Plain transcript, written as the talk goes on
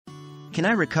Can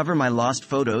I recover my lost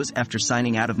photos after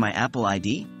signing out of my Apple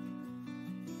ID?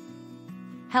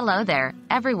 Hello there,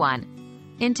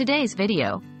 everyone. In today's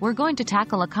video, we're going to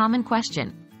tackle a common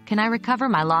question. Can I recover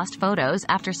my lost photos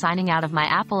after signing out of my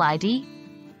Apple ID?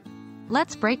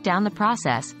 Let's break down the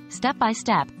process, step by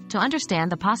step, to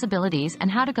understand the possibilities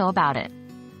and how to go about it.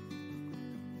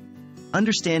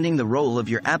 Understanding the role of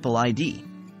your Apple ID.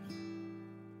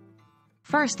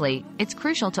 Firstly, it's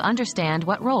crucial to understand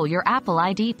what role your Apple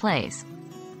ID plays.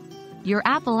 Your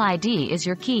Apple ID is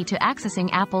your key to accessing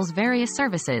Apple's various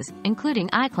services, including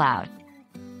iCloud.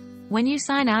 When you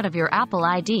sign out of your Apple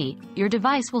ID, your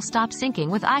device will stop syncing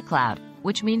with iCloud,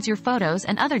 which means your photos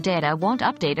and other data won't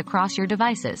update across your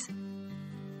devices.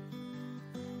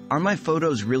 Are my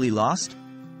photos really lost?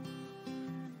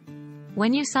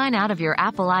 When you sign out of your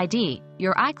Apple ID,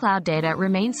 your iCloud data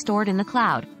remains stored in the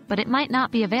cloud, but it might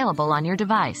not be available on your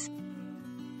device.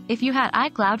 If you had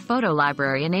iCloud Photo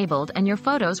Library enabled and your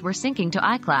photos were syncing to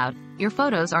iCloud, your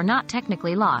photos are not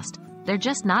technically lost, they're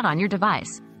just not on your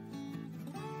device.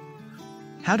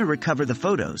 How to recover the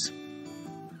photos?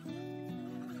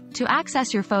 To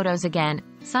access your photos again,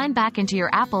 sign back into your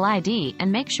Apple ID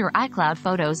and make sure iCloud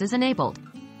Photos is enabled.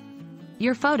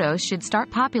 Your photos should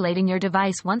start populating your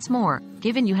device once more,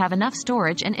 given you have enough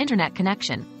storage and internet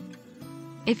connection.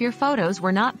 If your photos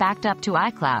were not backed up to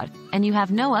iCloud, and you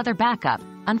have no other backup,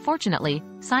 unfortunately,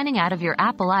 signing out of your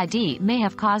Apple ID may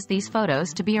have caused these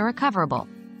photos to be irrecoverable.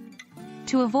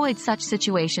 To avoid such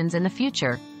situations in the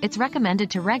future, it's recommended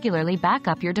to regularly back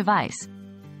up your device.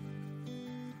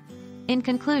 In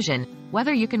conclusion,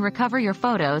 whether you can recover your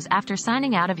photos after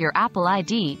signing out of your Apple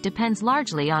ID depends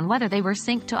largely on whether they were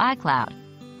synced to iCloud.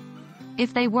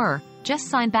 If they were, just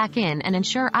sign back in and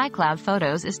ensure iCloud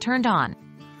Photos is turned on.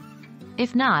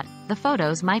 If not, the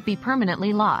photos might be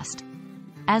permanently lost.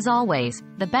 As always,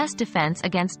 the best defense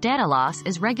against data loss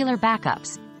is regular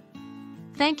backups.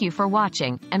 Thank you for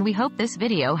watching, and we hope this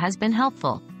video has been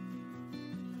helpful.